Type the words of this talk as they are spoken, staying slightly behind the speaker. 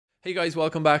Hey guys,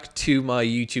 welcome back to my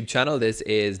YouTube channel. This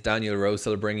is Daniel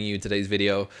Rosehill bringing you today's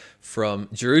video from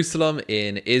Jerusalem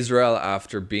in Israel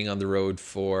after being on the road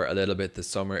for a little bit this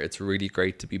summer. It's really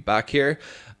great to be back here.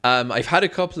 I've had a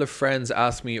couple of friends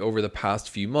ask me over the past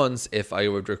few months if I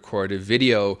would record a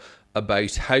video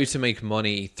about how to make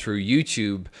money through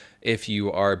YouTube if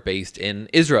you are based in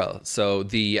Israel. So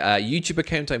the YouTube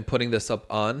account I'm putting this up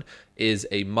on is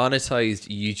a monetized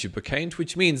YouTube account,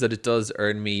 which means that it does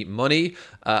earn me money.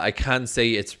 I can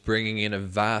say it's bringing in a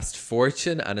vast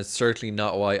fortune, and it's certainly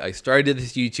not why I started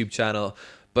this YouTube channel.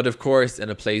 But of course, in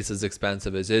a place as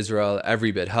expensive as Israel,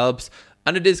 every bit helps.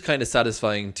 And it is kind of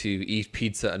satisfying to eat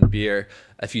pizza and beer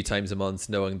a few times a month,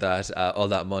 knowing that all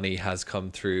that money has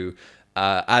come through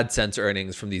AdSense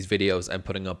earnings from these videos I'm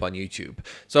putting up on YouTube.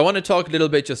 So I want to talk a little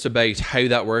bit just about how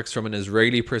that works from an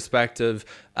Israeli perspective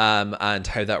and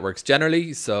how that works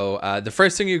generally. So the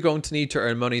first thing you're going to need to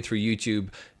earn money through YouTube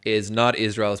is not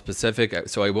Israel specific,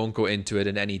 so I won't go into it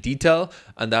in any detail,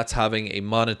 and that's having a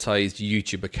monetized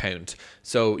YouTube account.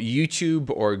 So YouTube,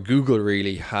 or Google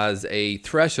really, has a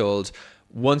threshold.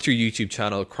 Once your YouTube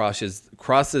channel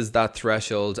crosses that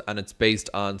threshold, and it's based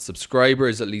on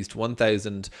subscribers, at least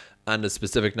 1,000, and a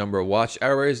specific number of watch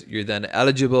hours, you're then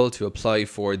eligible to apply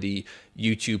for the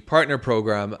YouTube partner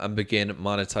program and begin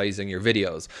monetizing your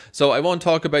videos. So I won't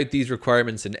talk about these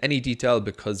requirements in any detail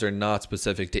because they're not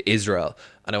specific to Israel,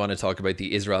 and I want to talk about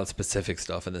the Israel specific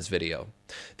stuff in this video.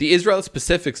 The Israel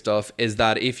specific stuff is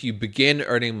that if you begin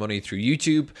earning money through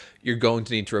YouTube, you're going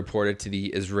to need to report it to the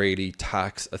Israeli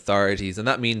tax authorities, and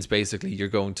that means basically you're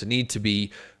going to need to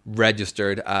be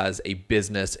registered as a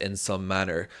business in some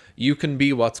manner. You can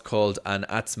be what's called an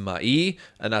atzma'i.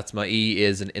 An atzma'i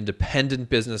is an independent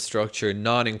business structure,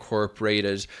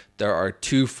 non-incorporated. There are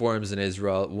two forms in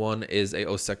Israel. One is a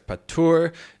osek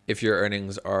patur, if your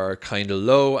earnings are kind of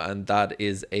low, and that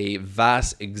is a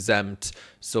VAT exempt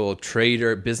sole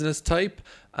trader business type.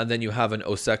 And then you have an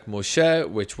osek moshe,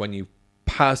 which when you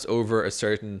pass over a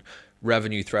certain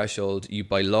revenue threshold, you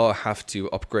by law have to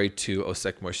upgrade to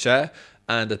osek moshe.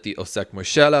 And at the osek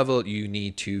moshe level, you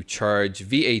need to charge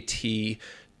VAT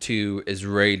to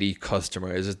Israeli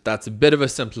customers. That's a bit of a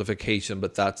simplification,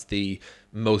 but that's the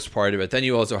most part of it. Then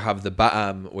you also have the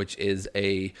ba'am, which is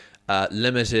a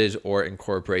limited or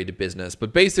incorporated business.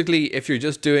 But basically, if you're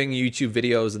just doing YouTube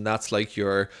videos and that's like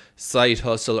your side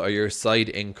hustle or your side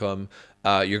income,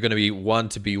 you're going to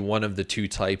want to be one of the two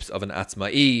types of an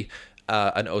atzma'i.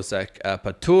 An osek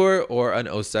patur or an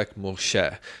osek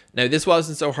moshe. Now, this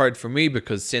wasn't so hard for me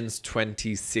because since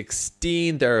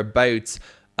 2016 thereabouts,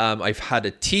 I've had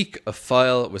a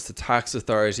file with the tax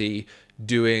authority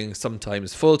doing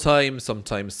sometimes full-time,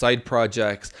 sometimes side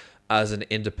projects as an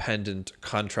independent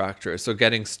contractor. So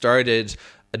getting started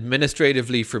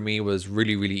administratively for me was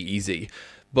really, really easy.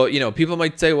 But, you know, people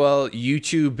might say, well,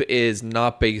 YouTube is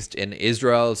not based in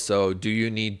Israel, so do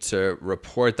you need to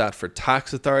report that for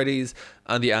tax authorities?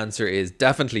 And the answer is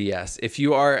definitely yes. If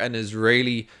you are an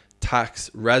Israeli tax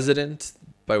resident,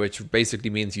 by which basically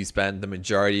means you spend the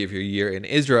majority of your year in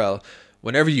Israel,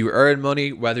 whenever you earn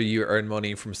money, whether you earn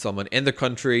money from someone in the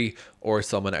country or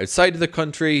someone outside of the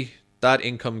country, that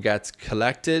income gets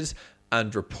collected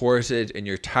and reported in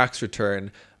your tax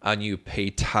return, and you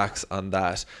pay tax on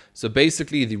that. So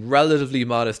basically, the relatively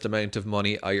modest amount of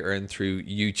money I earn through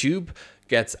YouTube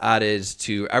gets added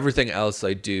to everything else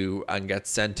I do and gets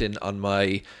sent in on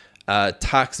my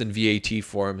tax and VAT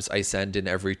forms I send in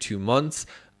every 2 months,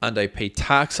 and I pay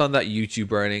tax on that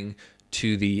YouTube earning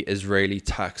to the Israeli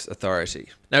tax authority.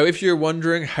 Now, if you're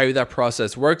wondering how that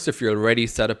process works, if you're already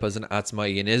set up as an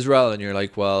atzma'i in Israel and you're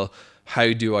like, well,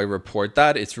 how do I report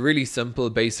that? It's really simple.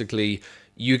 Basically,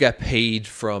 you get paid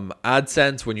from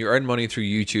AdSense. When you earn money through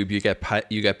YouTube, you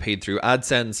get paid through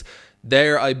AdSense.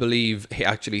 They're, I believe,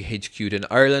 actually HQ'd in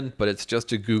Ireland, but it's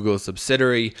just a Google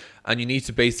subsidiary, and you need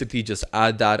to basically just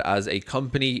add that as a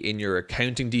company in your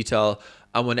accounting detail.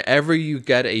 And whenever you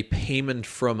get a payment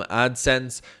from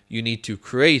AdSense, you need to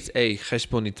create a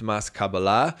cheshbonit mas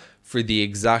kabbalah for the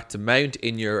exact amount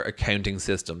in your accounting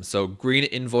system. So Green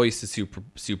Invoice is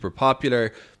super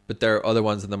popular, but there are other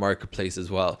ones in the marketplace as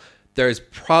well. There's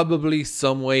probably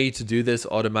some way to do this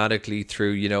automatically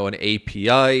through, you know, an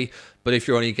API, but if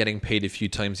you're only getting paid a few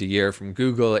times a year from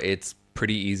Google, it's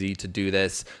pretty easy to do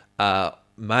this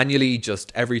manually.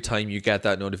 Just every time you get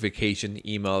that notification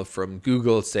email from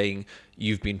Google saying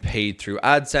you've been paid through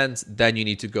AdSense, then you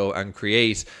need to go and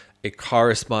create a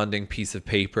corresponding piece of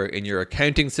paper in your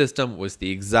accounting system with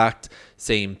the exact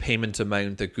same payment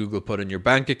amount that Google put in your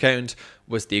bank account,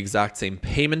 with the exact same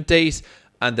payment date,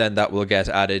 and then that will get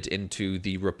added into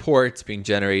the reports being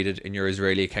generated in your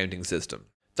Israeli accounting system.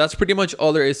 That's pretty much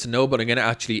all there is to know, but I'm going to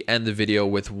actually end the video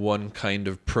with one kind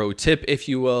of pro tip, if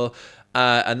you will.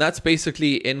 And that's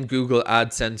basically in Google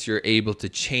AdSense, you're able to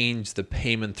change the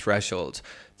payment threshold.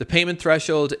 The payment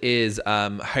threshold is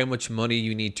how much money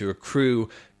you need to accrue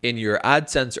in your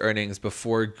AdSense earnings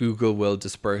before Google will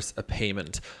disperse a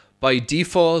payment. By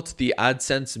default, the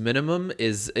AdSense minimum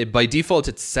is, by default,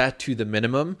 it's set to the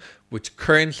minimum, which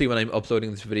currently when I'm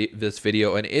uploading this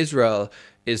video in Israel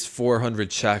is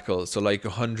 400 shekels, so like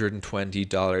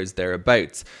 $120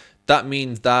 thereabouts. That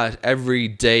means that every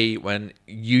day when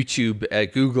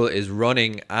Google is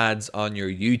running ads on your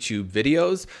YouTube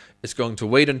videos, it's going to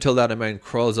wait until that amount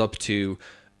crawls up to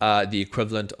the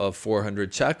equivalent of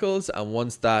 400 shekels. And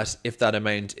once that, if that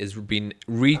amount is being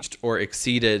reached or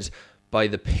exceeded by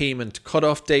the payment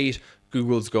cutoff date,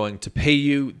 Google's going to pay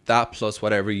you that plus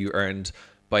whatever you earned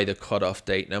by the cutoff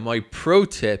date. Now, my pro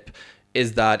tip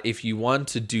is that if you want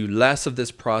to do less of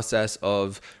this process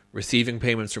of receiving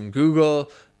payments from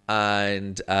Google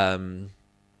and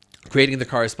creating the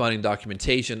corresponding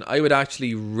documentation, I would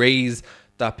actually raise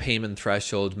that payment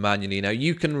threshold manually. Now,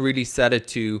 you can really set it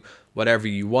to whatever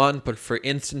you want, but for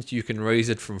instance, you can raise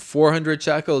it from 400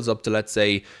 shekels up to, let's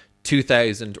say,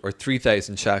 2,000 or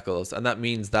 3,000 shekels. And that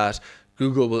means that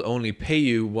Google will only pay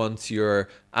you once your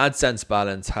AdSense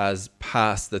balance has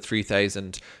passed the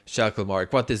 3,000 shekel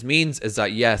mark. What this means is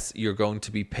that, yes, you're going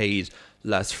to be paid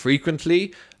less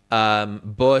frequently,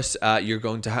 but you're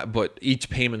going to have, but each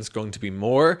payment's going to be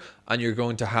more, and you're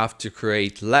going to have to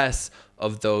create less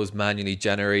of those manually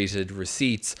generated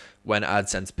receipts when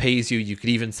AdSense pays you. You could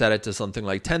even set it to something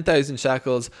like 10,000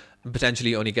 shekels and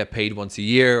potentially only get paid once a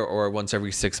year or once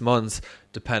every 6 months,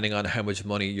 depending on how much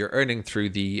money you're earning through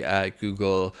the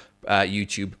Google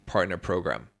YouTube Partner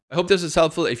Program. I hope this is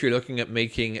helpful if you're looking at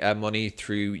making money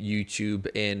through YouTube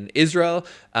in Israel.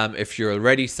 If you're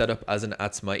already set up as an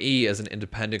Atzmai, as an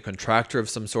independent contractor of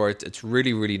some sort, it's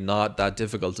really not that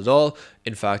difficult at all.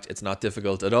 In fact, it's not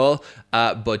difficult at all.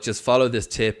 But just follow this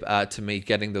tip to make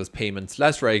getting those payments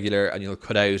less regular, and you'll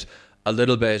cut out a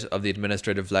little bit of the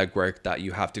administrative legwork that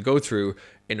you have to go through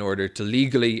in order to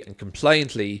legally and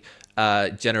compliantly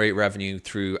generate revenue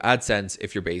through AdSense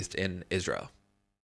if you're based in Israel.